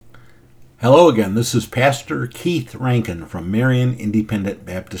Hello again, this is Pastor Keith Rankin from Marion Independent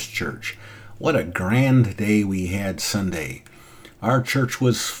Baptist Church. What a grand day we had Sunday. Our church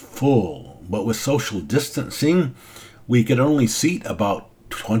was full, but with social distancing, we could only seat about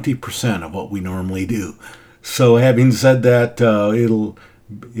 20% of what we normally do. So having said that,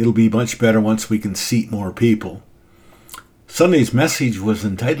 it'll be much better once we can seat more people. Sunday's message was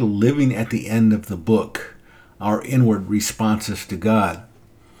entitled Living at the End of the Book, Our Inward Responses to God.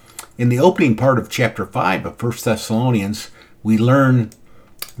 In the opening part of chapter 5 of 1 Thessalonians, we learn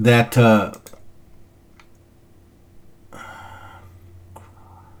that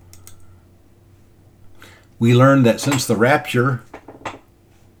since the rapture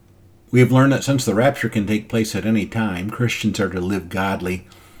can take place at any time, Christians are to live godly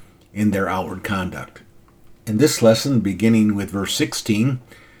in their outward conduct. In this lesson, beginning with verse 16,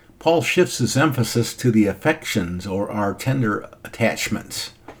 Paul shifts his emphasis to the affections or our tender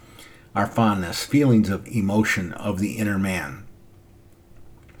attachments, our fondness, feelings of emotion of the inner man.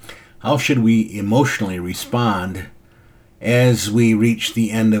 How should we emotionally respond as we reach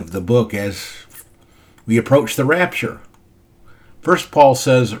the end of the book, as we approach the rapture? First, Paul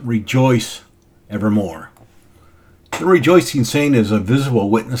says, rejoice evermore. The rejoicing saint is a visible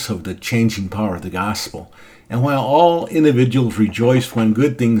witness of the changing power of the gospel. And while all individuals rejoice when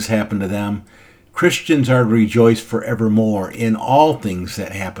good things happen to them, Christians are to rejoice forevermore in all things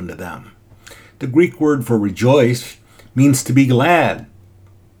that happen to them. The Greek word for rejoice means to be glad.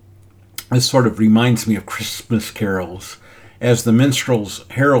 This sort of reminds me of Christmas carols, as the minstrels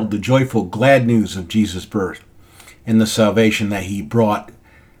herald the joyful glad news of Jesus' birth and the salvation that he brought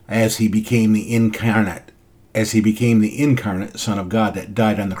as he became the incarnate Son of God that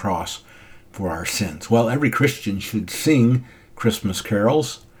died on the cross for our sins. Well, every Christian should sing Christmas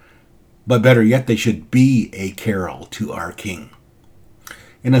carols, but better yet, they should be a carol to our King.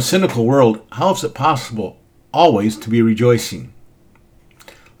 In a cynical world, how is it possible always to be rejoicing?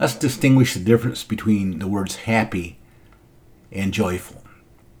 Let's distinguish the difference between the words happy and joyful.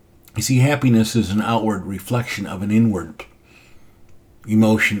 You see, happiness is an outward reflection of an inward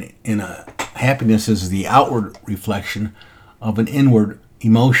emotion. Happiness is the outward reflection of an inward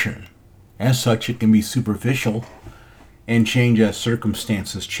emotion. As such, it can be superficial and change as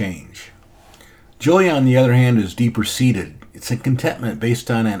circumstances change. Joy, on the other hand, is deeper seated. It's a contentment based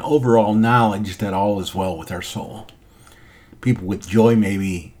on an overall knowledge that all is well with our soul. People with joy may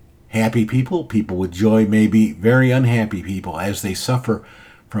be happy people. People with joy may be very unhappy people as they suffer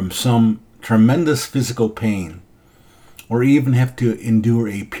from some tremendous physical pain or even have to endure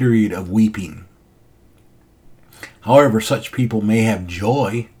a period of weeping. However, such people may have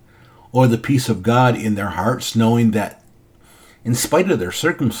joy or the peace of God in their hearts, knowing that in spite of their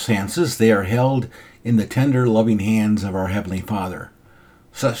circumstances, they are held in the tender, loving hands of our Heavenly Father.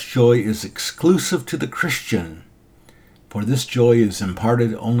 Such joy is exclusive to the Christian, for this joy is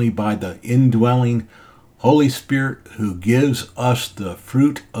imparted only by the indwelling Holy Spirit who gives us the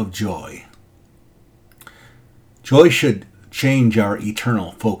fruit of joy. Joy should change our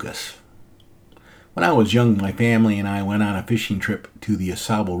eternal focus. When I was young, my family and I went on a fishing trip to the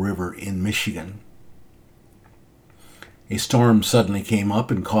AuSable River in Michigan. A storm suddenly came up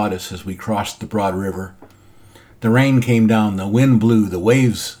and caught us as we crossed the broad river. The rain came down, the wind blew, the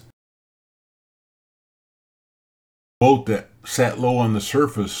waves. The boat that sat low on the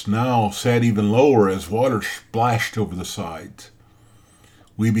surface now sat even lower as water splashed over the sides.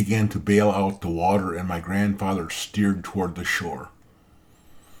 We began to bail out the water, and my grandfather steered toward the shore.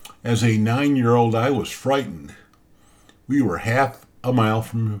 As a 9-year-old, I was frightened. We were half a mile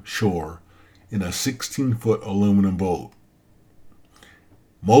from shore in a 16-foot aluminum boat.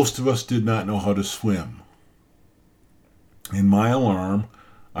 Most of us did not know how to swim. In my alarm,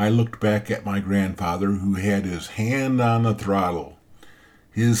 I looked back at my grandfather, who had his hand on the throttle.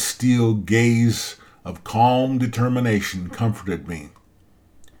 His steel gaze of calm determination comforted me.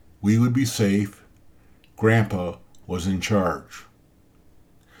 We would be safe. Grandpa was in charge.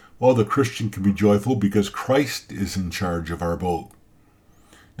 Well, the Christian can be joyful because Christ is in charge of our boat.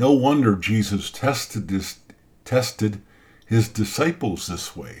 No wonder Jesus tested his disciples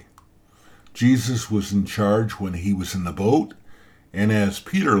this way. Jesus was in charge when he was in the boat, and as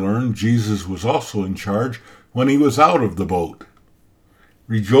Peter learned, Jesus was also in charge when he was out of the boat.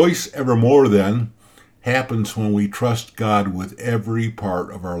 Rejoice evermore, then, happens when we trust God with every part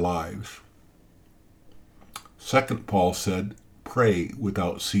of our lives. Second, Paul said, pray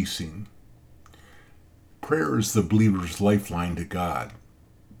without ceasing. Prayer is the believer's lifeline to God.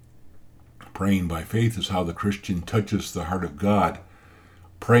 Praying by faith is how the Christian touches the heart of God.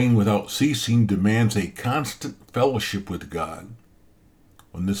 Praying without ceasing demands a constant fellowship with God.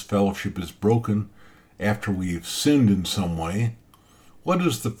 when this fellowship is broken after we've sinned in some way, what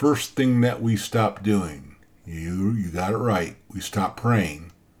is the first thing that we stop doing? You got it right. We stop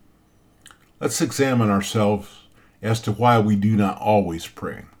praying. Let's examine ourselves as to why we do not always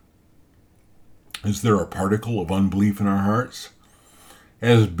pray. Is there a particle of unbelief in our hearts?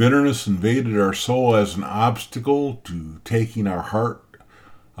 Has bitterness invaded our soul as an obstacle to taking our heart,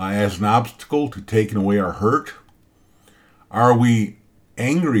 as an obstacle to taking away our hurt? Are we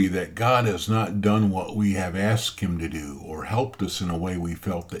angry that God has not done what we have asked him to do or helped us in a way we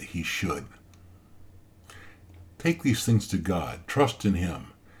felt that he should? Take these things to God, trust in him,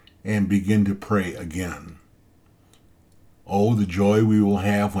 and begin to pray again. Oh, the joy we will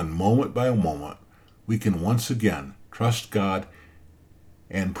have when moment by moment we can once again trust God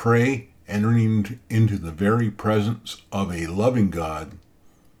and pray, entering into the very presence of a loving God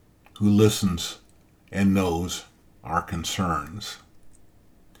who listens and knows our concerns.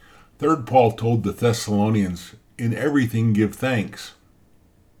 Third, Paul told the Thessalonians, in everything give thanks.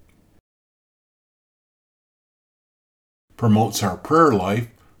 Promotes our prayer life,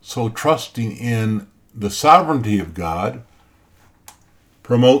 so trusting in the sovereignty of God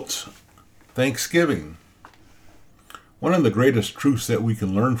promotes thanksgiving. One of the greatest truths that we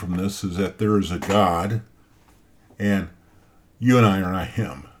can learn from this is that there is a God, and you and I are not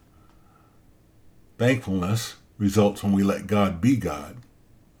him. Thankfulness results when we let God be God.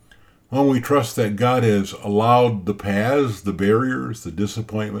 When we trust that God has allowed the paths, the barriers, the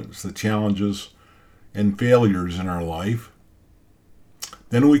disappointments, the challenges, and failures in our life,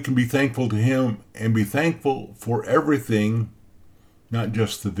 then we can be thankful to him and be thankful for everything, not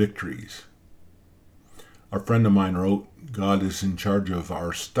just the victories. A friend of mine wrote, God is in charge of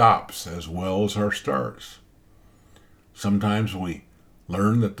our stops as well as our starts. Sometimes we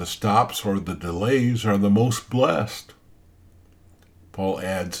learn that the stops or the delays are the most blessed. Paul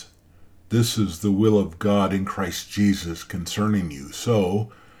adds, this is the will of God in Christ Jesus concerning you.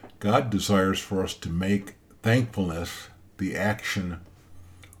 So, God desires for us to make thankfulness the action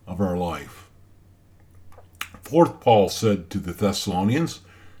of our life. Fourth, Paul said to the Thessalonians,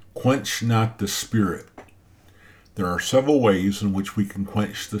 quench not the Spirit. There are several ways in which we can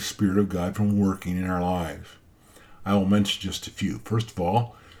quench the Spirit of God from working in our lives. I will mention just a few. First of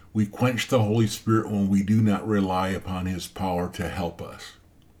all, we quench the Holy Spirit when we do not rely upon his power to help us.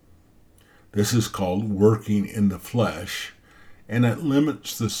 This is called working in the flesh, and it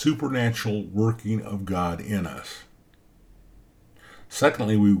limits the supernatural working of God in us.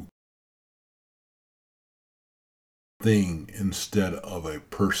 Secondly, we thing instead of a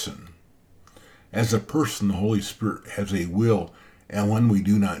person. As a person, the Holy Spirit has a will, and when we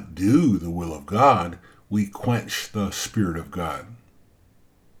do not do the will of God, we quench the Spirit of God.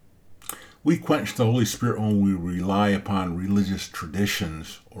 We quench the Holy Spirit when we rely upon religious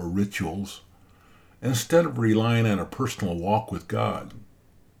traditions or rituals instead of relying on a personal walk with God.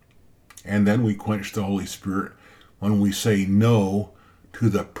 And then we quench the Holy Spirit when we say no to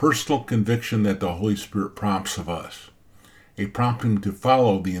the personal conviction that the Holy Spirit prompts of us, a prompting to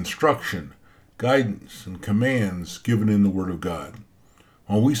follow the instruction, guidance, and commands given in the Word of God.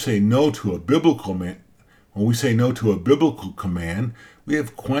 When we say no to a biblical command, we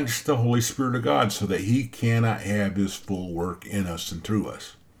have quenched the Holy Spirit of God so that he cannot have his full work in us and through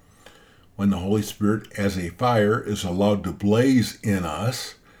us. When the Holy Spirit, as a fire, is allowed to blaze in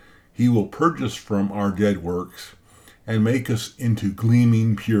us, he will purge us from our dead works and make us into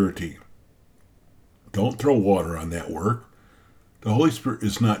gleaming purity. Don't throw water on that work. The Holy Spirit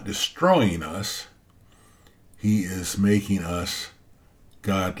is not destroying us. He is making us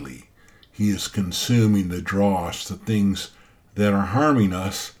godly. He is consuming the dross, the things that are harming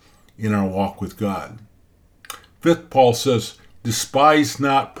us in our walk with God. Fifth, Paul says, despise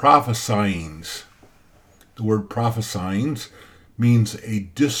not prophesyings. The word prophesyings means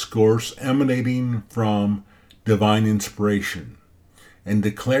a discourse emanating from divine inspiration and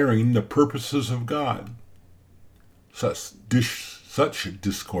declaring the purposes of God. Such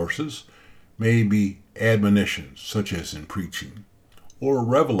discourses may be admonitions, such as in preaching, or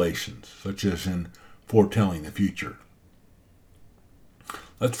revelations, such as in foretelling the future.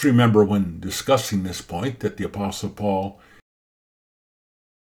 Let's remember when discussing this point that the Apostle Paul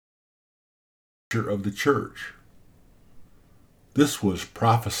of the church. This was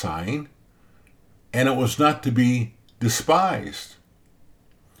prophesying, and it was not to be despised.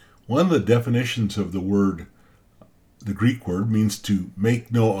 One of the definitions of the word, the Greek word, means to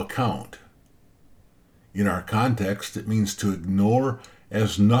make no account. In our context, it means to ignore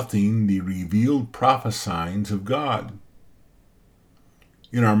as nothing the revealed prophesyings of God.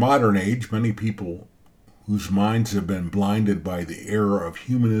 In our modern age, many people whose minds have been blinded by the error of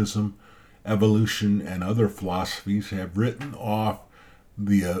humanism, evolution, and other philosophies, have written off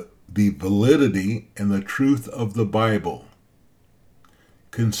the validity and the truth of the Bible.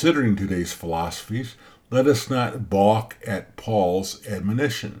 Considering today's philosophies, let us not balk at Paul's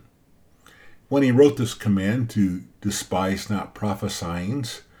admonition. When he wrote this command to despise not prophesying,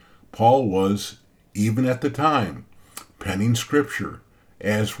 Paul was, even at the time, penning scripture,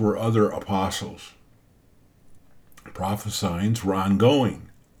 as were other apostles. Prophesying were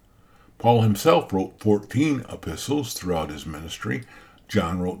ongoing. Paul himself wrote 14 epistles throughout his ministry.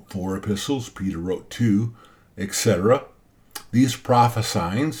 John wrote 4 epistles, Peter wrote 2, etc. These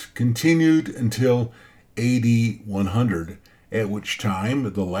prophesyings continued until AD 100, at which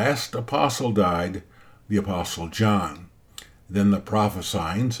time the last apostle died, the Apostle John. Then the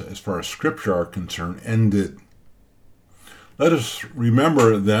prophesyings, as far as Scripture are concerned, ended. Let us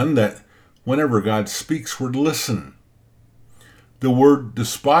remember then that whenever God speaks, we're to listen. The word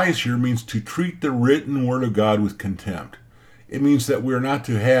despise here means to treat the written word of God with contempt. It means that we are not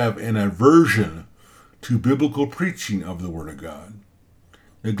to have an aversion to biblical preaching of the word of God.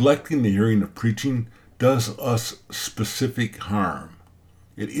 Neglecting the hearing of preaching does us specific harm.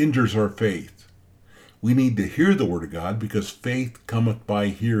 It injures our faith. We need to hear the word of God because faith cometh by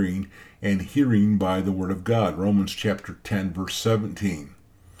hearing, and hearing by the word of God. Romans chapter 10, verse 17.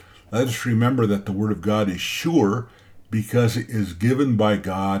 Let us remember that the word of God is sure because it is given by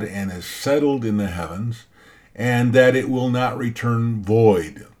God and is settled in the heavens, and that it will not return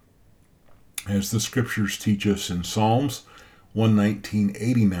void. As the scriptures teach us in Psalms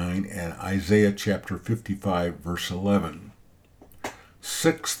 119:89 and Isaiah chapter 55, verse 11.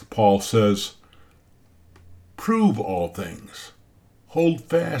 Sixth, Paul says, prove all things. Hold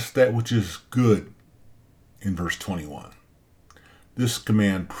fast that which is good, in verse 21. This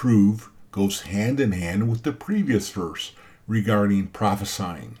command, prove, goes hand in hand with the previous verse regarding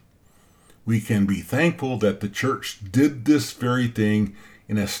prophesying. We can be thankful that the church did this very thing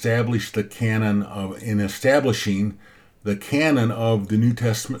in establishing the canon of the New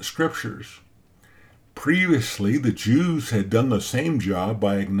Testament scriptures. Previously, the Jews had done the same job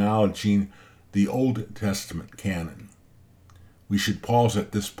by acknowledging the Old Testament canon. We should pause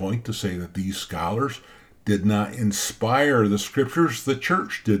at this point to say that these scholars did not inspire the scriptures. The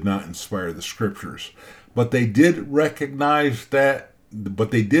church did not inspire the scriptures, but they did recognize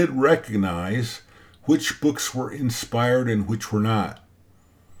which books were inspired and which were not.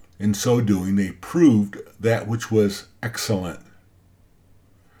 In so doing, they proved that which was excellent.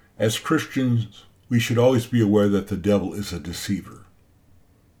 As Christians, we should always be aware that the devil is a deceiver.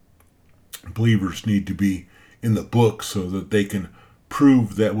 Believers need to be in the book so that they can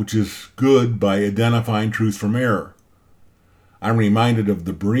prove that which is good by identifying truth from error. I'm reminded of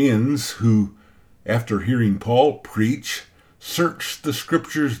the Bereans who, after hearing Paul preach, searched the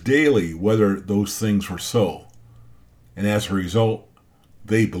scriptures daily whether those things were so. And as a result,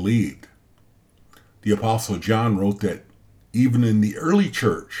 they believed. The Apostle John wrote that even in the early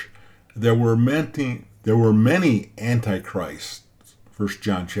church, there were many antichrists. 1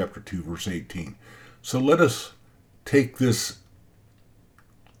 John chapter 2, verse 18. So let us take this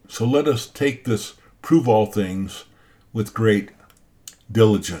prove all things with great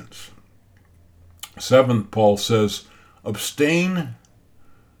diligence. Seventh, Paul says, abstain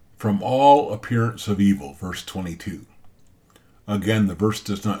from all appearance of evil, verse 22. Again, the verse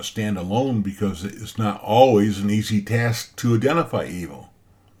does not stand alone because it is not always an easy task to identify evil.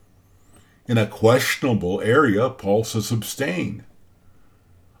 In a questionable area, Paul says abstain.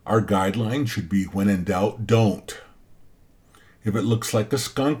 Our guideline should be, when in doubt, don't. If it looks like a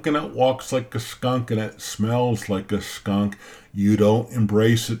skunk and it walks like a skunk and it smells like a skunk, you don't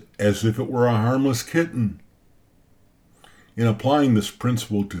embrace it as if it were a harmless kitten. In applying this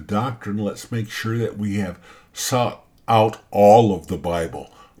principle to doctrine, let's make sure that we have sought out all of the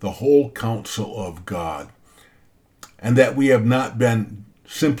Bible, the whole counsel of God, and that we have not been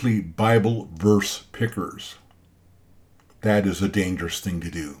simply Bible verse pickers. That is a dangerous thing to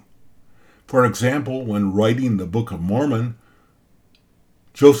do. For example, when writing the Book of Mormon,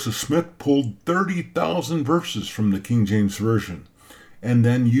 Joseph Smith pulled 30,000 verses from the King James Version and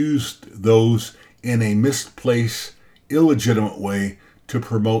then used those in a misplaced, illegitimate way to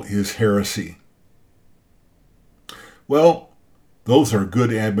promote his heresy. Well, those are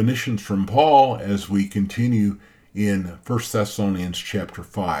good admonitions from Paul as we continue in 1 Thessalonians chapter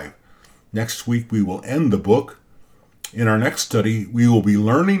 5. Next week we will end the book. In our next study, we will be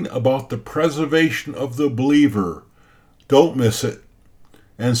learning about the preservation of the believer. Don't miss it.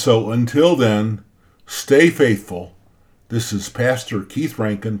 And so until then, stay faithful. This is Pastor Keith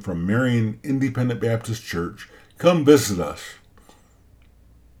Rankin from Marion Independent Baptist Church. Come visit us.